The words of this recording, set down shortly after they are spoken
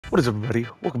What is up, everybody?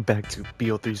 Welcome back to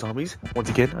Bo3 Zombies. Once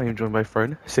again, I am joined by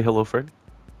FERN. Say hello, FERN.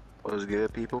 What's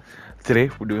good, people? Today,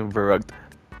 we're doing Verrugged.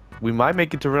 We might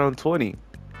make it to round 20,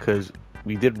 because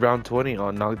we did round 20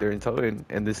 on Knock There and Towing,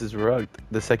 and this is Verrugged,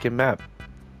 the second map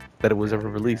that it was ever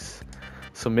released.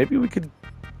 So maybe we could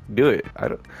do it.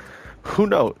 Who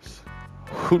knows?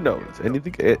 Who knows?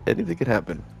 Anything can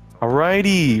happen.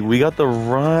 Alrighty, we got the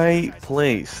right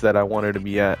place that I wanted to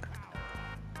be at.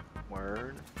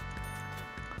 Word.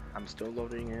 I'm still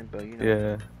loading in, but you know.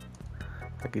 Yeah,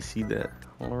 I can see that.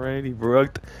 Alrighty,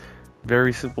 Verrugged.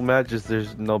 Very simple match, just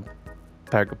there's no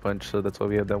pack-a-punch, so that's why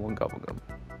we have that one gobble gum.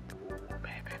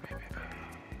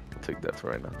 I'll take that for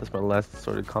right now. That's my last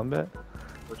assorted combat.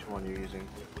 Which one are you using?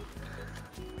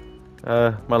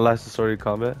 My last assorted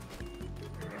combat.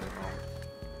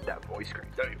 That voice crack.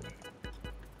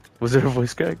 Was there a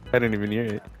voice crack? I didn't even hear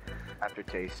it.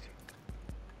 Aftertaste.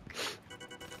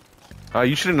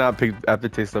 You should have not picked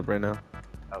Aftertaste up right now.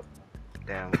 Oh,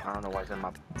 damn. I don't know why it's in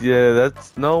my. Yeah,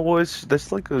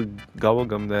 that's like a gobble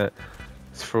gum that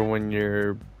it's for when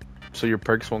so your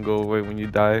perks won't go away when you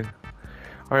die.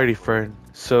 Alrighty, friend.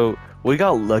 So we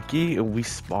got lucky and we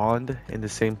spawned in the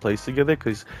same place together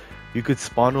because you could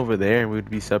spawn over there and we'd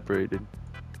be separated.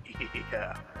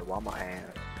 Yeah. While my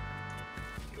hands.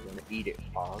 You're gonna eat it,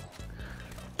 Bob.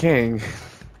 Gang.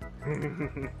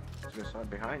 It's gonna start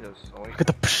behind us. Oh, Look at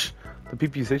the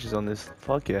PPSH is on this.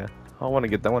 Fuck yeah. I want to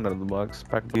get that one out of the box.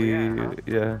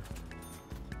 Yeah.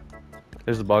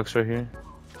 There's the box right here.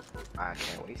 I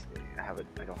can't waste it. I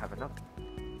don't have enough.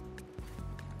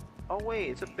 Oh wait,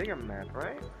 it's a bigger map,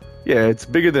 right? Yeah, it's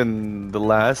bigger than the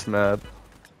last map.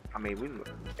 I mean, we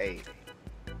made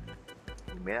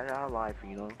it out alive,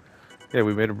 you know. Yeah,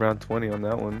 we made it round 20 on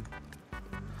that one.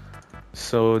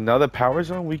 So now that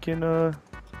power's on, we can do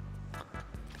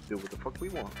what the fuck we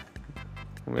want.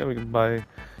 yeah, we can buy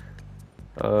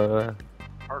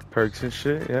perks and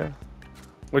shit. Yeah.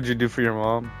 What'd you do for your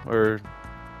mom or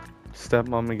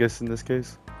stepmom? I guess in this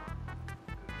case.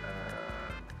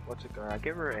 What's it called? I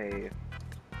give her a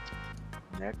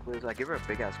necklace. I give her a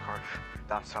big ass scarf.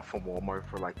 That's off from Walmart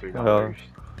for like $3.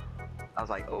 I was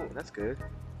like, oh, that's good.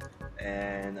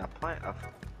 And a plant,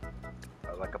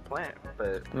 like a plant,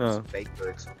 but it's fake.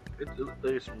 It's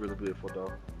really beautiful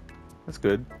though. That's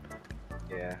good.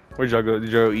 Yeah. Where'd y'all go? Did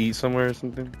y'all eat somewhere or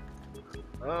something?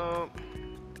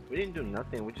 We didn't do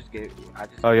nothing. We just gave.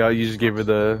 Oh yeah, you just gave her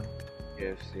the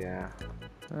gifts. Yeah.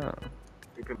 Oh.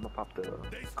 We could pop the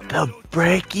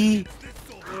brekkie.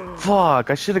 Fuck!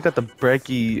 I should have got the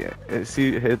brekkie.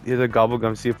 See, hit the gobble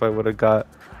gum. See if I would have got.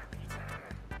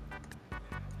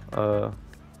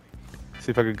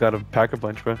 See if I could got a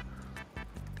pack-a-punch, bro.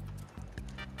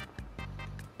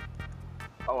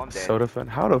 Oh, I'm dead. Soda fan.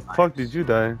 How the fuck did you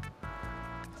die?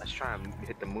 I was trying to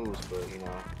hit the moves, but you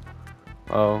know.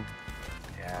 Oh.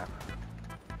 Yeah.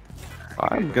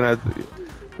 I'm gonna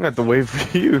have to wait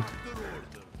for you.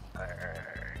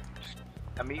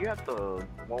 I mean, you have the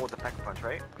one with the pack-a-punch,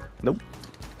 right? Nope.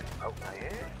 Oh, not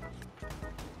yet?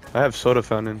 I have soda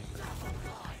fountain.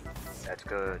 That's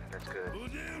good. That's good.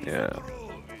 Yeah.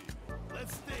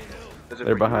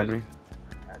 They're behind me.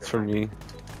 It's for me.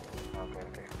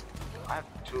 Okay. I have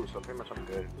two, so pretty much I'm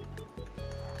good.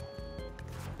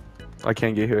 I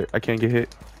can't get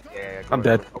hit. Yeah. I'm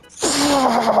dead.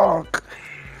 Fuck!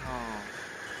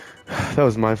 That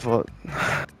was my fault.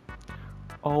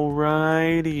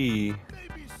 Alrighty.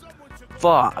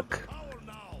 Fuck.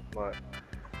 What?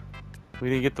 We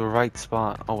didn't get the right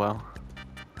spot. Oh well.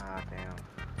 Ah, damn.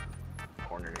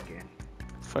 Cornered again.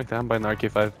 Fuck that, I'm buying the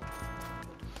RK5.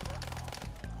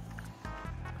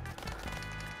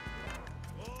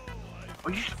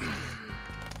 Oh,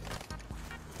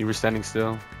 You were standing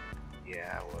still.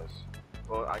 Yeah, I was.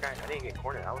 Well, I didn't get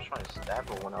cornered. I was trying to stab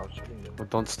her when I was shooting them. Well,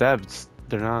 don't stab.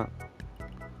 They're not.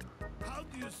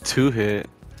 2 hit.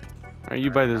 Alright, you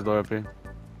buy this door up here.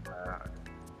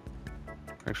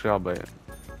 Actually, I'll buy it.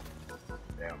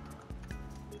 Damn.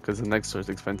 Because the next store is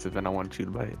expensive and I want you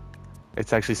to buy it.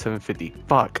 It's actually $7.50.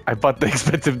 Fuck! I bought the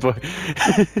expensive door.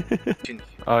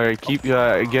 Alright,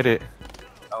 get it.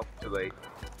 Oh, too late.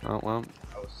 Oh well.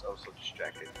 I was so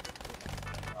distracted.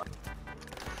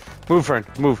 Move, friend.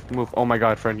 Move. Oh my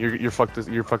god, friend. You're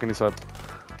fucking this up.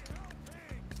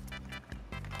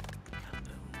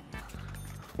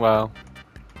 Wow.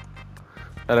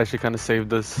 That actually kind of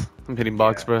saved us. I'm hitting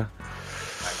box, bro.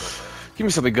 Give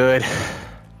me something good.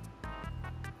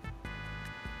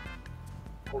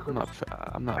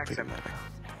 I'm not picking that.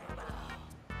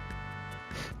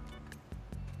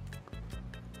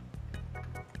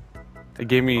 It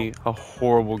gave me a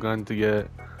horrible gun to get.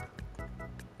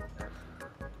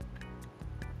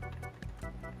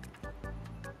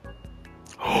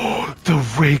 The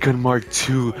ray gun Mark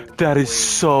II. That is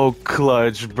so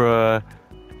clutch, bruh.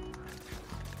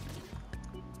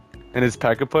 And his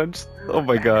pack-a-punch? Oh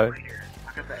my god.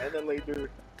 I got the annihilator.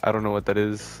 I don't know what that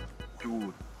is.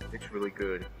 Dude, it's really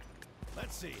good.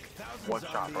 Let's see. One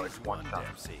shot, bro. It's one shot.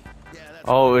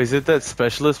 Oh, is it that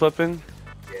specialist weapon?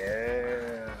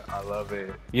 Yeah, I love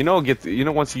it. You know,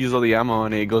 once you use all the ammo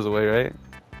on it, it goes away, right?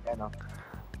 Yeah, no.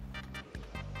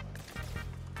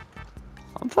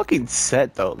 I'm fucking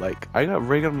set though. Like, I got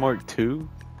ray gun Mark II.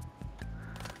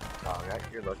 Oh,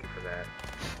 you're lucky for that.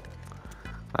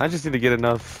 I just need to get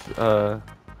enough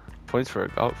points for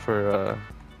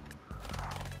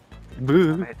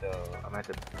Boo. I'm at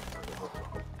the.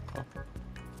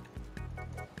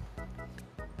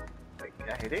 Wait, can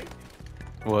I hit it?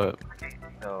 What?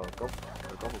 No, go.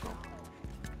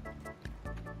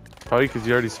 Probably because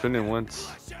you already spent it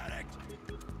once.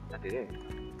 I did it.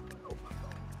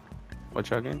 What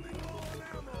shotgun?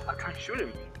 I'm trying to shoot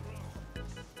him.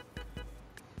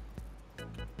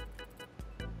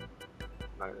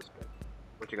 Alright, that's good.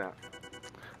 What you got?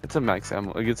 It's a max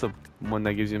ammo. It gets a one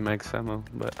that gives you max ammo,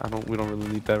 but we don't really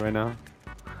need that right now.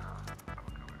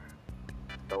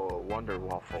 The Wonder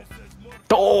Waffle.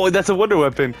 Oh, that's a wonder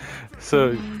weapon.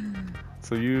 So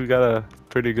you got a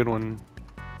pretty good one.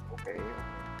 Okay.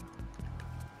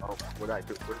 Oh, what do I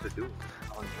do? What does it do?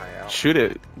 I want to try it out. Shoot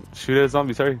it. Shoot it at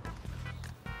zombies. Sorry.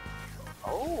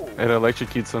 Oh. It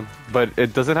electrocutes them, but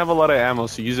it doesn't have a lot of ammo,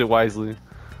 so use it wisely.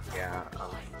 Yeah.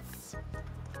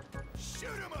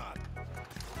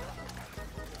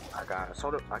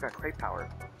 I got crate power.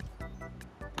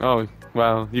 Oh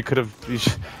wow! You could have.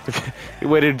 If you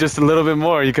waited just a little bit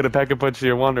more, you could have pack a punch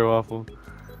your Wonder Waffle.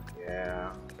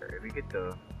 Yeah. If we get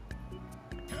the.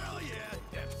 Hell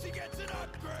yeah! FC gets an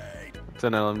upgrade. It's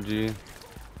an LMG.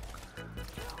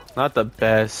 Not the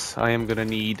best. I am gonna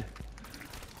need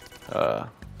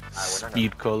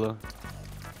speed cola.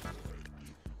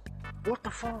 What the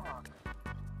fuck?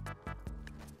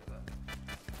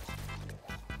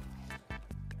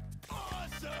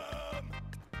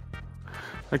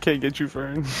 I can't get you,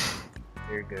 Fern.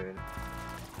 You're good.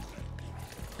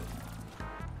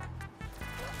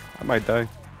 I might die.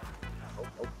 Oh,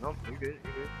 no, you're good,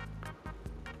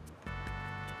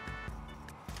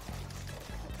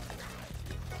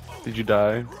 Did you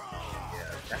die? Yeah,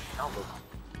 that's almost.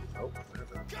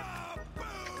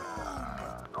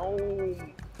 Oh,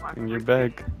 no. And you're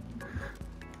back.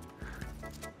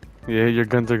 Yeah, your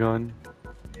guns are gone.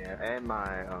 Yeah, and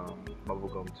my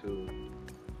bubblegum too.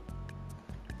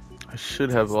 I should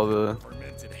have all the.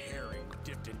 Fermented herring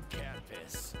dipped in cat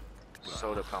piss.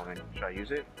 Soda fountain. Should I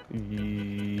use it?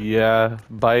 Yeah,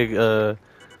 buy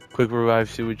quick revive.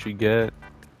 See what you get.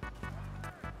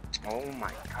 Oh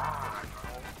my god.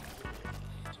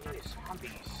 So many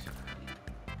zombies.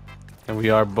 And we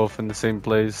are both in the same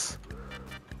place.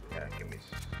 Yeah, give me.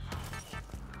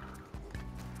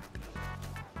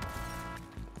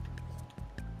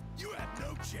 You have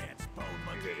no chance, bone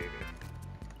monkey.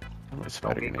 My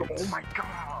spider grenades. Oh my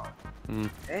god. Mm.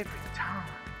 Every time.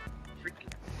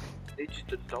 Freaking. They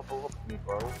just double up me,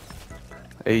 bro.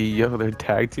 Hey yo, they're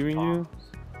tag teaming you?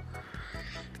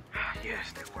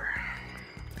 Yes, they were.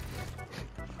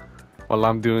 While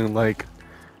I'm doing like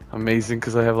amazing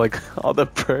because I have like all the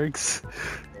perks.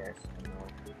 Yes, I know.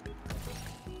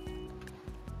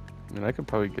 I mean, I could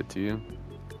probably get to you.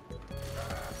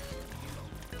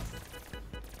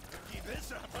 Keep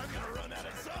this up, I'm gonna run out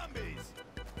of zombies.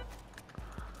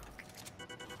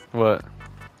 What?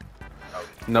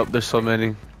 Nope, there's so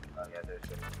many. Oh, yeah, there's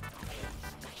it.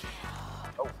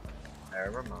 Oh,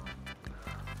 never mind.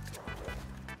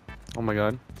 Oh my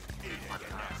god.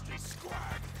 Nasty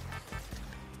squack.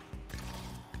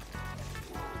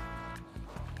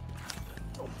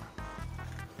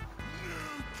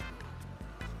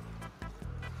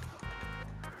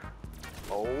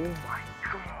 Oh my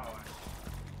god.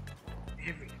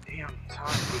 Every damn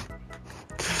time.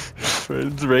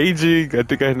 It's raging. I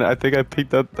think I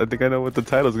picked up. I think I know what the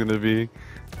title's gonna be.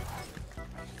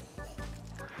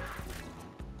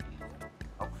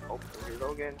 Oh, here we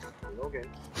go again. Here we go again.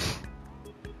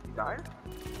 You died?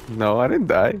 No, I didn't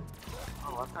die.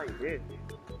 Oh, I thought you did.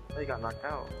 I thought you got knocked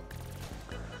out.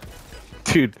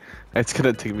 Dude, it's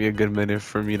gonna take me a good minute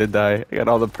for me to die. I got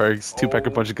all the perks, two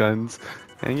Packer Oh. Punch guns,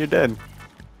 and you're dead.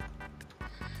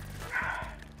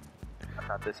 I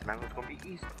thought this man was gonna be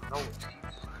easy. No, it's easy.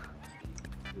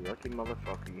 You lucky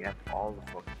motherfucker, you have all the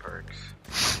fucking perks.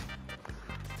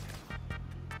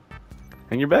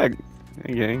 And you're back.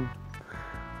 Hey, gang.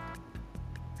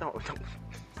 No, don't.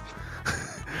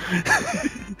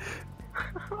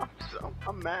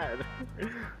 I'm mad.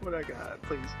 What I got?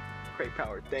 Please. Great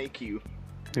power, thank you.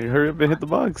 Hey, hurry up and hit the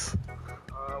box.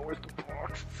 Where's the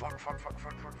box? Fuck.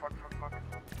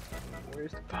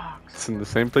 Where's the box? It's in the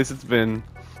same place it's been.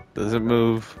 Doesn't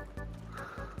move.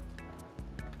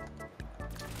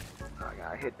 I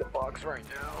gotta hit the box right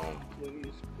now.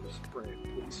 Please spray.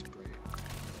 Please spray.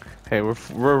 Hey, we're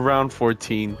around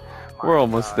 14. We're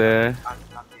almost there. I'm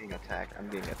getting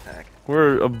attacked.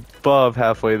 We're above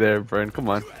halfway there, Brian. Come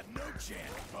on. You have no chance,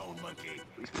 bone monkey.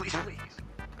 Please.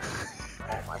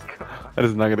 Oh my god. That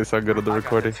is not gonna sound good on the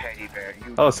recording. I got the teddy bear.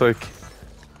 Oh, so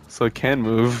it can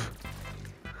move.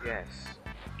 Yes.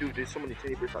 Dude, there's so many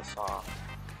teddy bears I saw.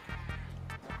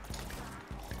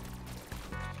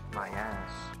 My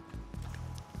ass.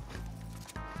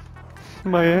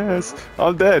 My ass.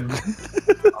 I'm dead.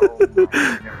 Oh my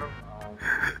god.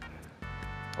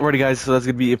 Alrighty, guys. So that's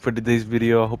gonna be it for today's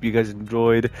video. I hope you guys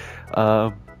enjoyed.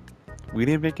 We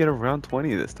didn't make it around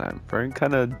 20 this time. Fern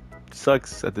kind of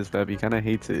sucks at this map. He kind of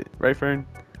hates it, right, Fern?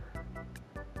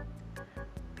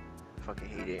 Fucking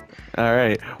hate it.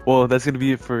 Alright, well, that's gonna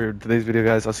be it for today's video,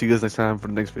 guys. I'll see you guys next time for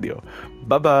the next video.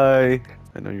 Bye bye.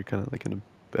 I know you're kind of like in a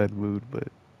bad mood, but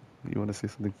you want to say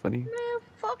something funny? Man,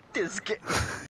 fuck this game.